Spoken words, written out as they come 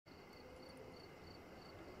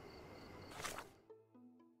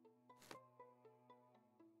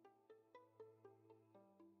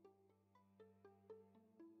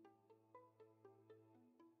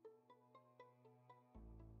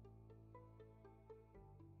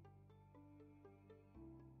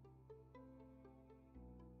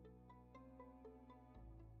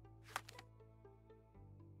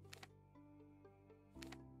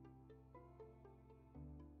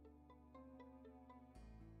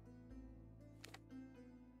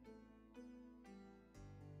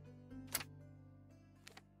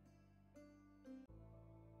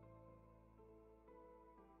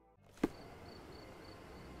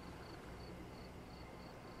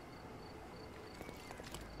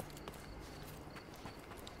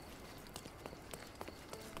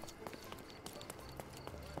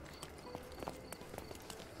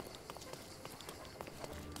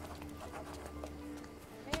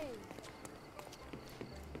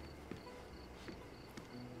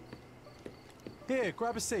Here,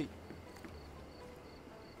 grab a seat.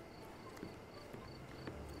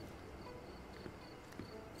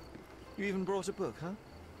 You even brought a book, huh?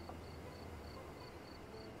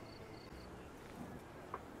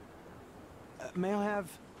 May I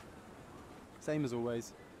have... Same as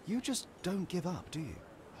always. You just don't give up, do you?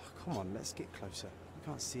 Oh, come on, let's get closer. I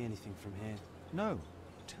can't see anything from here. No,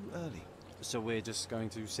 too early. So we're just going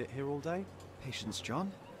to sit here all day? Patience,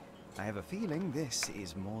 John. I have a feeling this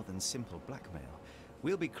is more than simple blackmail.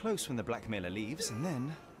 We'll be close when the blackmailer leaves, and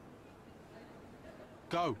then...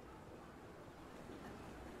 Go!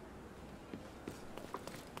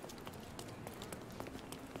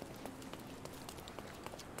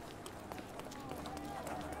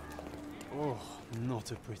 Oh,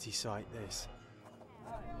 not a pretty sight, this.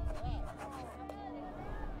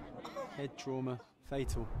 Head trauma,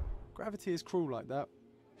 fatal. Gravity is cruel like that.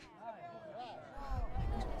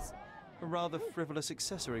 A rather frivolous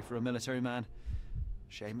accessory for a military man.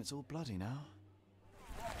 Shame it's all bloody now.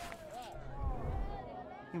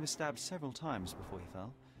 He was stabbed several times before he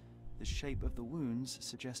fell. The shape of the wounds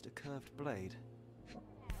suggest a curved blade.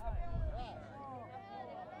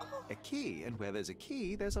 A key, and where there's a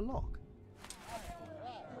key, there's a lock.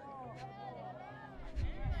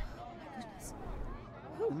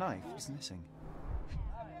 The knife is missing.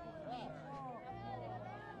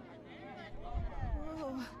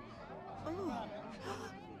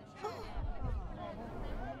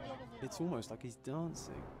 It's almost like he's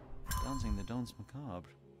dancing. Dancing the danse macabre.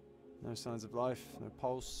 No signs of life, no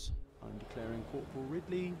pulse. I'm declaring Corporal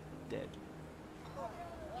Ridley dead.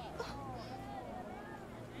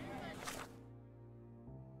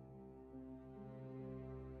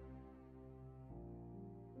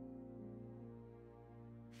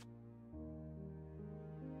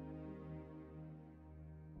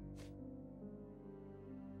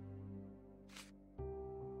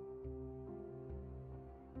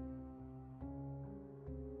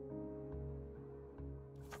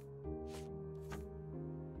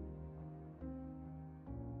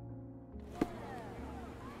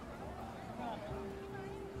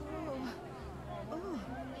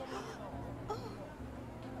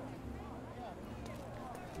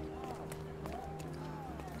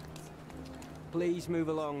 Please move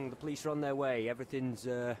along. The police are on their way. Everything's,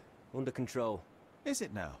 under control. Is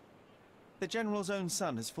it now? The General's own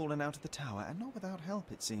son has fallen out of the tower, and not without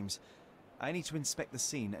help, it seems. I need to inspect the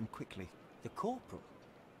scene, and quickly. The corporal?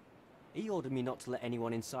 He ordered me not to let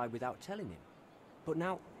anyone inside without telling him. But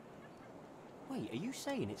now... Wait, are you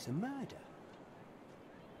saying it's a murder?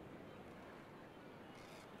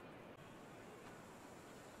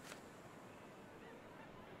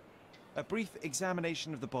 A brief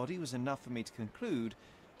examination of the body was enough for me to conclude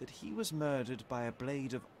that he was murdered by a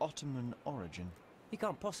blade of Ottoman origin. You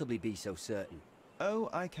can't possibly be so certain. Oh,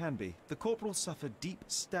 I can be. The corporal suffered deep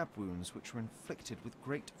stab wounds which were inflicted with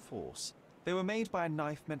great force. They were made by a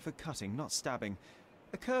knife meant for cutting, not stabbing.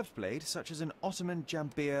 A curved blade, such as an Ottoman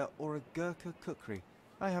jambir or a Gurkha kukri.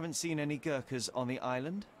 I haven't seen any Gurkhas on the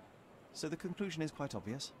island, so the conclusion is quite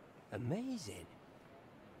obvious. Amazing.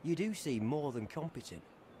 You do seem more than competent.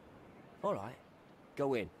 All right,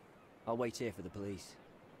 go in. I'll wait here for the police.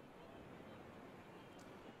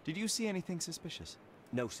 Did you see anything suspicious?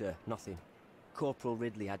 No, sir, nothing. Corporal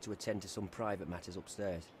Ridley had to attend to some private matters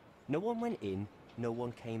upstairs. No one went in, no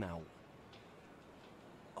one came out.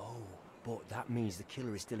 Oh, but that means the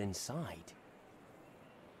killer is still inside.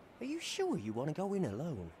 Are you sure you want to go in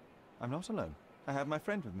alone? I'm not alone. I have my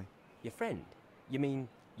friend with me. Your friend? You mean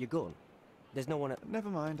your gun? There's no one at... Never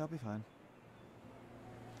mind, I'll be fine.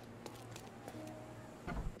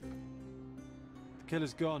 The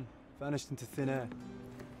killer's gone, vanished into thin air.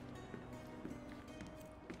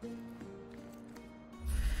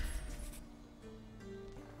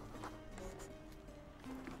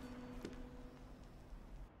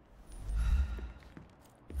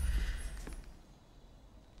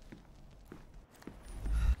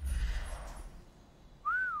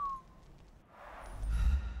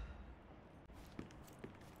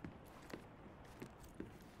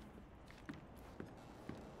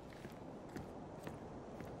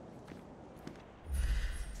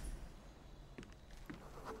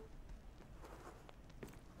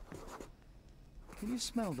 Can you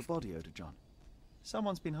smell the body odor, John?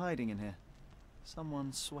 Someone's been hiding in here.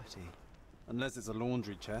 Someone sweaty. Unless it's a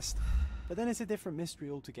laundry chest. But then it's a different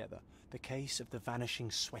mystery altogether. The case of the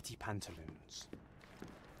vanishing sweaty pantaloons.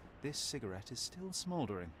 This cigarette is still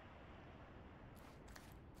smouldering.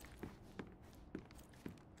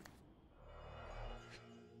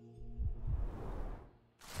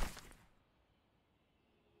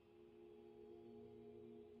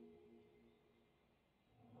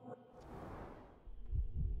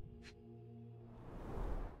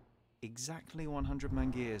 Exactly 100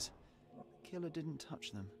 mangears. The killer didn't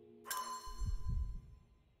touch them.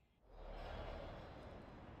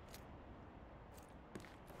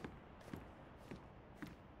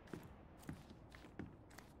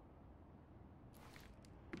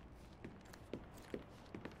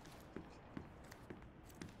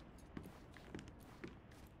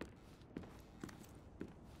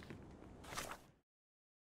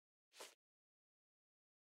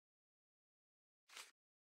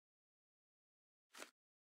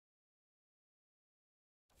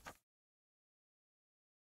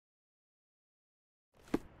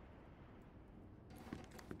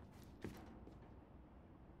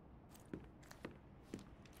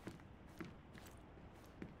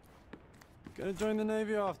 Gonna join the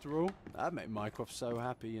Navy after all. That'd make Mycroft so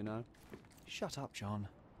happy, you know. Shut up, John.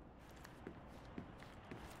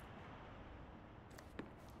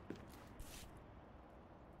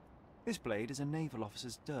 This blade is a naval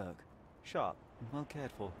officer's dirk, sharp and well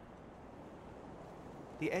cared for.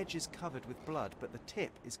 The edge is covered with blood, but the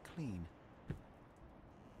tip is clean.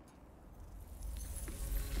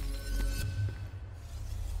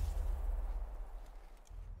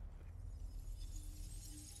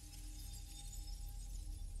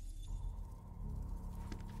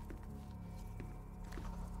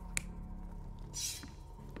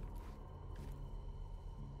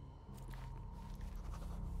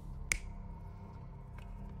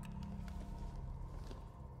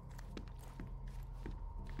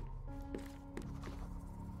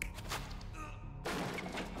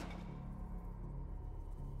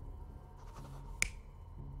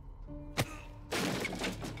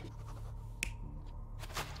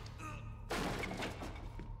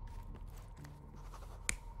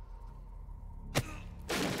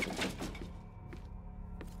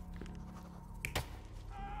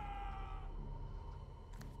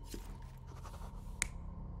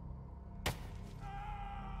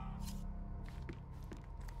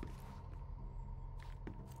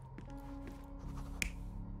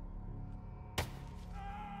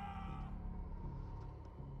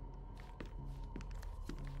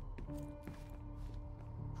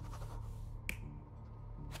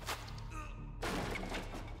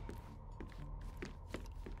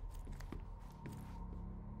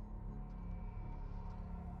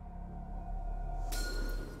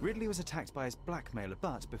 Ridley was attacked by his blackmailer,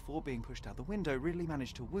 but before being pushed out the window, Ridley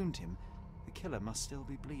managed to wound him. The killer must still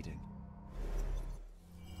be bleeding.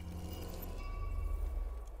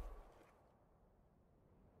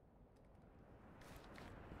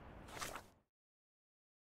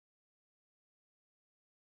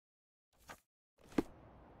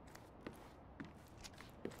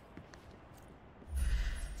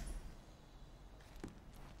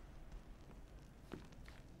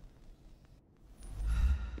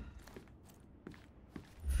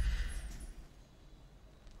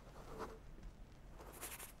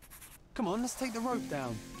 Come on, let's take the rope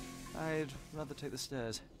down. I'd rather take the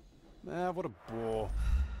stairs. Ah, what a bore.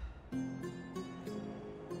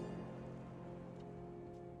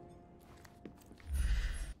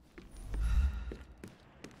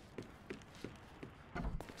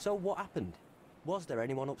 So what happened? Was there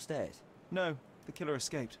anyone upstairs? No, the killer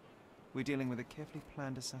escaped. We're dealing with a carefully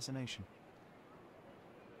planned assassination.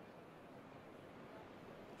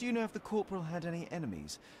 Do you know if the corporal had any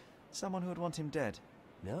enemies? Someone who would want him dead?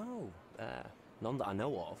 No, none that I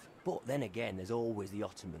know of. But then again, there's always the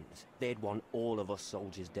Ottomans. They'd want all of us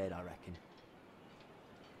soldiers dead, I reckon.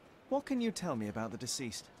 What can you tell me about the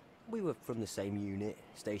deceased? We were from the same unit,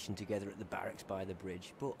 stationed together at the barracks by the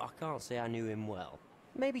bridge, but I can't say I knew him well.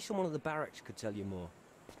 Maybe someone at the barracks could tell you more.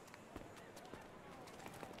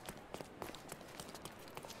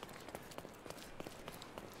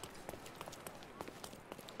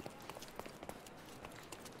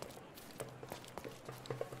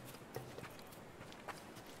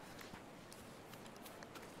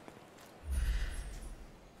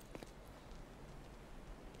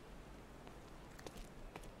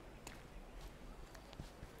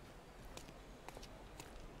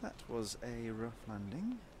 That was a rough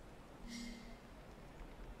landing.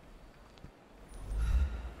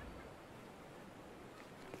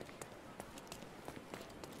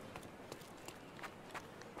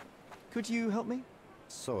 Could you help me?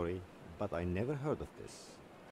 Sorry, but I never heard of this.